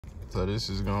So this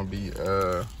is gonna be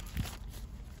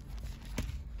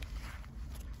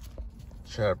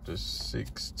chapter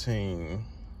 16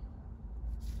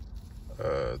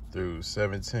 through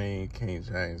 17, King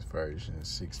James Version,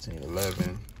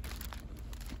 16:11.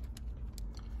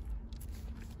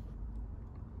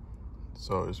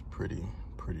 So it's pretty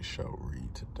short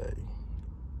read today.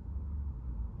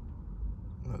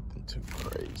 Nothing too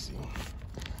crazy.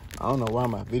 I don't know why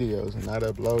my videos are not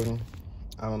uploading.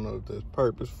 I don't know if that's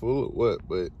purposeful or what,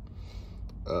 but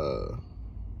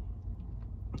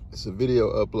it's a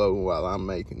video uploading while I'm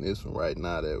making this one right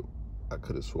now that I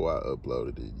could have swore I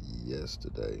uploaded it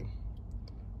yesterday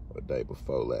or day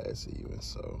before last even,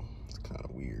 so it's kind of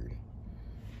weird.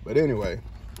 But anyway,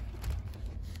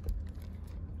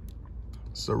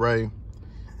 Sarai,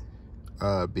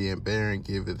 being barren,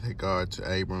 giveth Hagar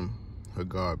to Abram.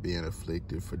 Hagar, being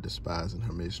afflicted for despising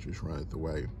her mistress, runneth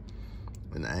away.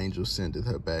 And the angel sendeth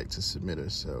her back to submit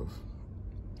herself,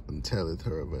 and telleth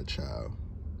her of her child.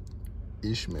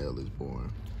 Ishmael is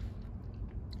born.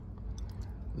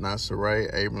 Now Sarai,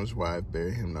 Abram's wife,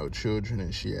 bare him no children,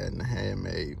 and she had a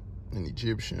handmaid, an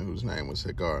Egyptian, whose name was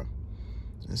Hagar.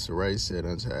 And Sarai said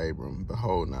unto Abram,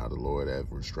 Behold, now the Lord hath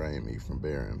restrained me from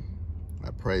bearing.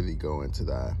 I pray thee go in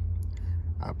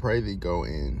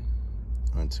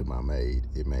unto my maid.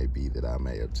 It may be that I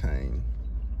may obtain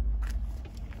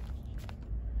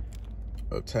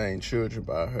children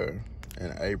by her.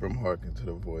 And Abram hearkened to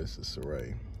the voice of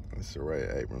Sarai. And Sarai,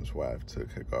 Abram's wife,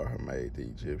 took Hagar, her maid, the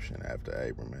Egyptian, after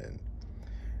Abram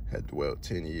had dwelt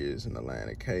 10 years in the land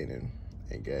of Canaan,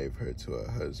 and gave her to her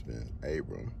husband,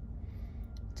 Abram,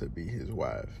 to be his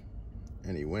wife.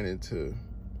 And he went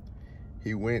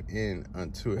in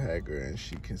unto Hagar, and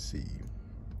she conceived.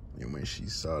 And when she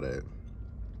saw that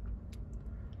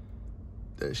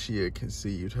she had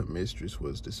conceived, her mistress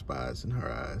was despised in her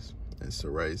eyes. And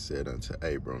Sarai said unto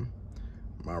Abram,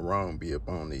 My wrong be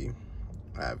upon thee.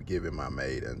 I have given my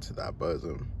maid unto thy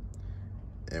bosom.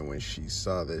 And when she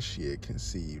saw that she had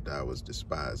conceived, I was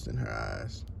despised in her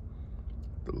eyes.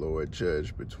 The Lord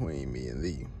judged between me and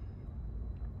thee.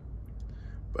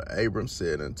 But Abram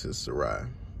said unto Sarai,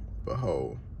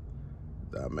 Behold,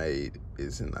 thy maid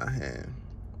is in thy hand.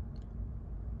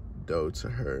 Do to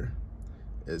her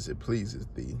as it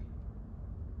pleaseth thee.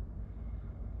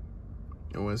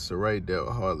 And when Sarai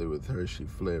dealt hardly with her, she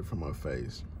fled from her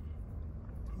face.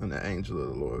 And the angel of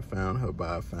the Lord found her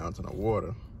by a fountain of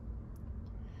water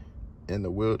in the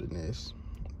wilderness,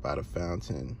 by the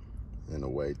fountain in the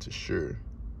way to Shur.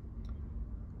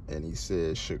 And he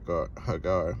said,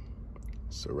 Hagar,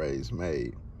 Sarai's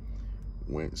maid,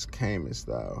 whence camest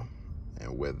thou,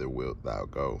 and whither wilt thou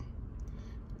go?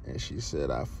 And she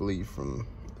said, I flee from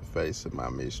the face of my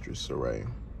mistress Sarai.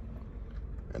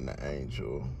 And the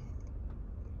angel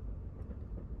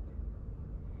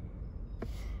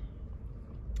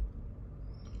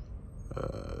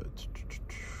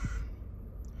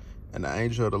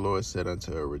of the Lord said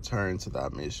unto her, Return to thy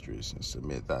mistress, and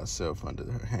submit thyself under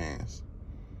her hands.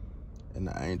 And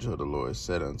the angel of the Lord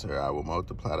said unto her, I will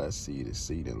multiply thy seed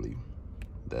exceedingly,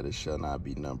 that it shall not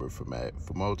be numbered for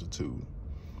multitude.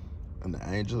 And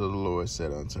the angel of the Lord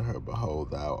said unto her,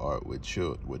 Behold, thou art with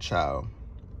child,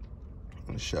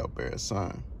 and shalt bear a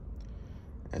son,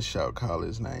 and shalt call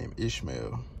his name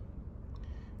Ishmael,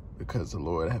 because the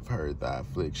Lord hath heard thy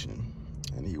affliction,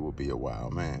 and he will be a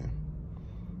wild man.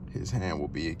 His hand will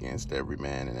be against every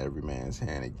man, and every man's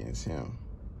hand against him.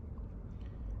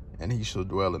 And he shall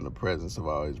dwell in the presence of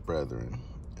all his brethren.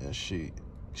 And she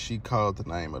called the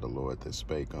name of the Lord that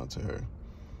spake unto her,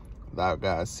 Thou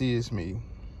God seest me.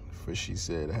 For she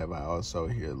said, Have I also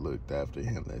here looked after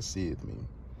him that seeth me?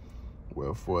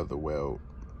 Wherefore the well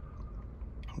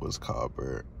was called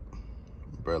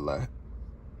Berlahor.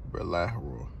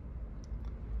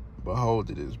 Behold,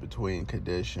 it is between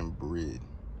Kadesh and Bered.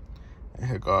 And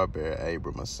Hagar bare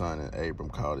Abram a son, and Abram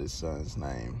called his son's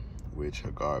name, which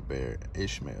Hagar bare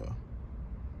Ishmael.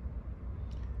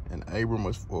 And Abram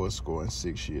was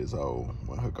 86 years old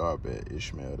when Hagar bare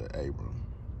Ishmael to Abram.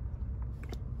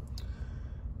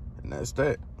 And that's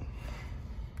that.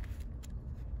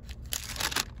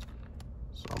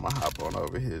 So I'm gonna hop on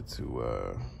over here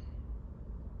to,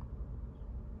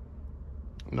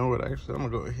 you know what, actually, I'm gonna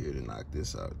go ahead and knock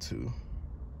this out too.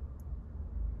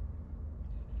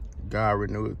 God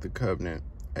reneweth the covenant.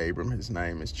 Abram, his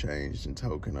name is changed in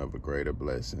token of a greater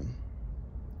blessing.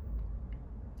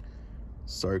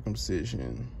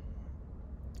 Circumcision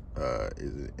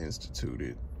is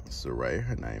instituted. Sarai,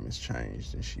 her name is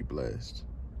changed, and she blessed.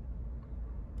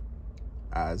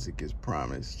 Isaac is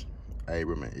promised.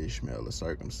 Abram and Ishmael are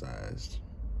circumcised.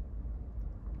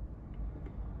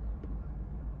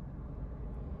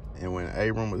 And when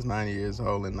Abram was 90 years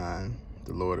old and 9,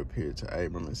 the Lord appeared to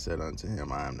Abram and said unto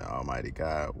him, I am the Almighty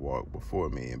God. Walk before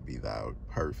me and be thou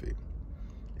perfect.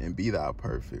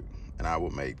 And I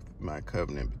will make my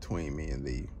covenant between me and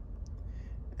thee,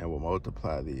 and will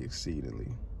multiply thee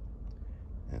exceedingly.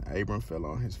 And Abram fell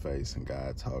on his face, and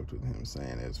God talked with him,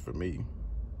 saying, As for me,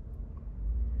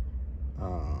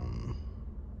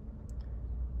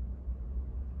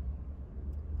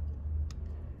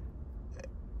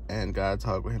 and God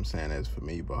talked with him, saying, As for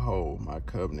me, behold, my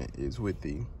covenant is with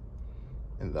thee,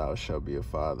 and thou shalt be a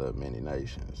father of many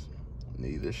nations.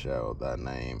 Neither shall thy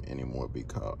name any more be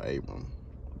called Abram,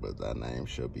 but thy name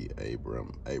shall be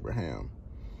Abraham.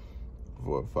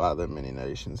 For a father of many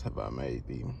nations have I made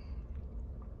thee,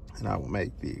 and I will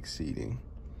make thee exceeding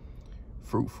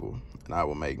fruitful, and I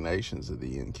will make nations of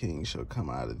thee, and kings shall come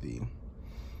out of thee.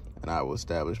 And I will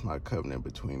establish my covenant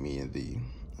between me and thee,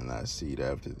 and thy seed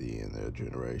after thee, and their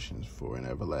generations, for an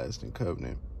everlasting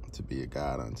covenant, to be a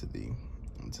God unto thee,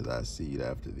 and to thy seed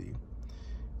after thee.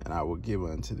 And I will give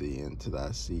unto thee and to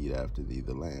thy seed after thee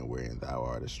the land wherein thou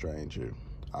art a stranger,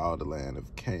 all the land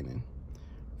of Canaan,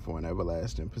 for an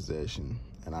everlasting possession,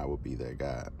 and I will be their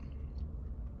God.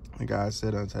 And God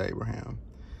said unto Abraham,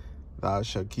 Thou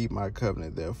shalt keep my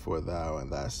covenant, therefore thou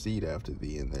and thy seed after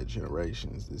thee in their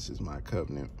generations. This is my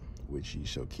covenant, which ye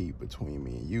shall keep between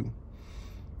me and you,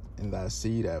 and thy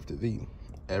seed after thee.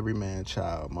 Every man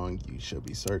child among you shall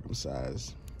be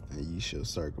circumcised, and ye shall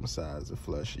circumcise the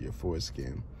flesh of your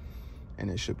foreskin, and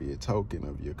it shall be a token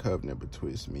of your covenant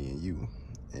betwixt me and you.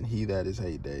 And he that is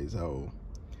 8 days old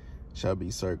shall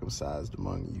be circumcised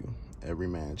among you, every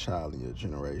man child in your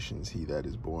generations, he that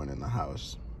is born in the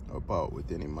house, or bought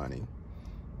with money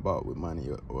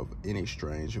of any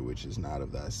stranger which is not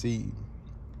of thy seed.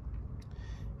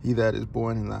 He that is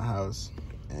born in thy house,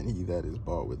 and he that is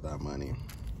bought with thy money,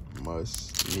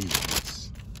 must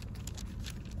needs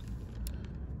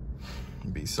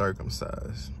be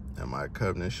circumcised. And my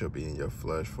covenant shall be in your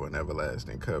flesh for an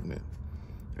everlasting covenant.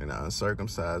 And an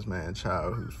uncircumcised man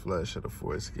child whose flesh of the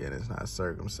foreskin is not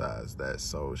circumcised, that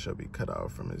soul shall be cut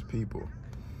off from his people.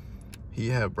 He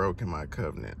hath broken my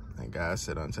covenant. And God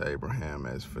said unto Abraham,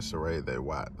 As for Sarai thy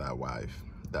wife,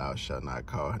 thou shalt not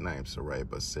call her name Sarai,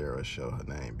 but Sarah shall her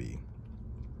name be.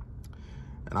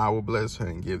 And I will bless her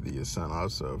and give thee a son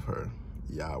also of her.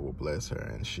 Yah will bless her,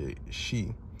 and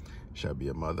she shall be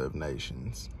a mother of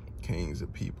nations. Kings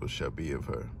of people shall be of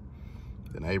her.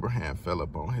 Then Abraham fell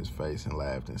upon his face and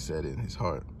laughed and said in his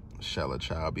heart, Shall a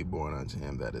child be born unto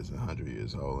him that is 100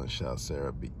 years old, and shall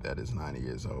Sarah be that is 90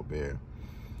 years old bear?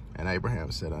 And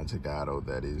Abraham said unto God, O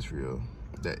that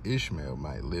Ishmael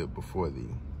might live before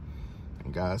thee.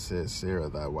 And God said, Sarah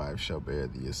thy wife shall bear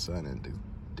thee a son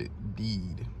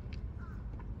indeed,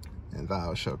 and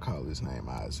thou shalt call his name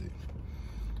Isaac.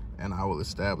 And I will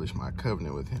establish my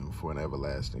covenant with him for an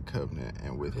everlasting covenant,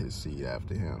 and with his seed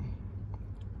after him.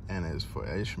 And as for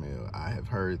Ishmael, I have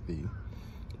heard thee.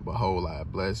 Behold, I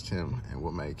have blessed him, and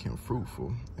will make him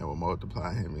fruitful, and will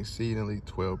multiply him exceedingly.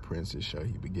 12 princes shall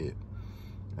he beget,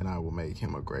 and I will make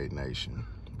him a great nation.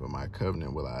 But my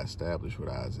covenant will I establish with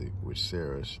Isaac, which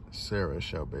Sarah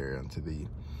shall bear unto thee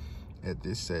at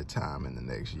this set time in the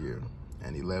next year.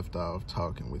 And he left off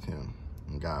talking with him,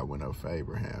 and God went up for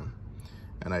Abraham.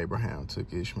 And Abraham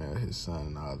took Ishmael his son,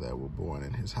 and all that were born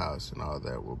in his house, and all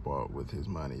that were bought with his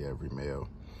money, every male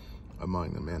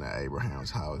among the men of Abraham's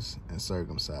house, and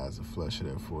circumcised the flesh of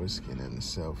their foreskin in the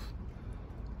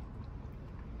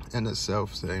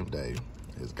self same day,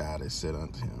 as God had said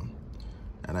unto him.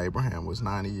 And Abraham was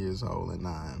 90 years old and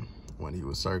 9 when he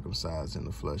was circumcised in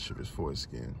the flesh of his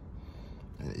foreskin.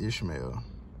 And Ishmael,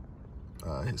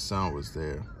 his son, was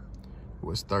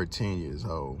 13 years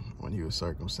old when he was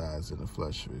circumcised in the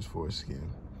flesh of his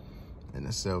foreskin, in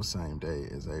the self same day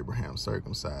as Abraham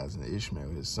circumcised and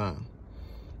Ishmael his son.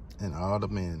 And all the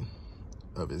men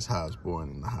of his house born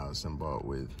in the house and bought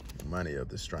with money of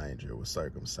the stranger were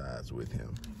circumcised with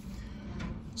him.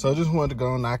 So I just wanted to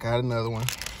go and knock out another one.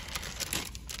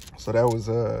 So that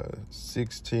was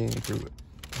 16 through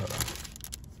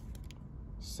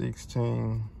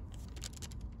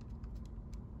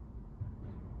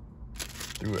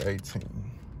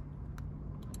 18.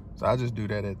 So I just do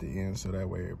that at the end so that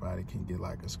way everybody can get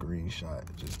like a screenshot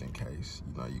just in case,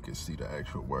 you know, you can see the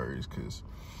actual words, because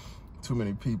too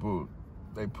many people,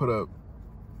 they put up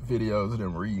videos of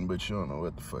them reading, but you don't know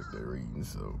what the fuck they're reading.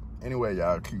 So anyway,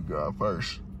 y'all keep going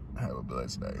first. Have a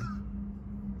blessed day.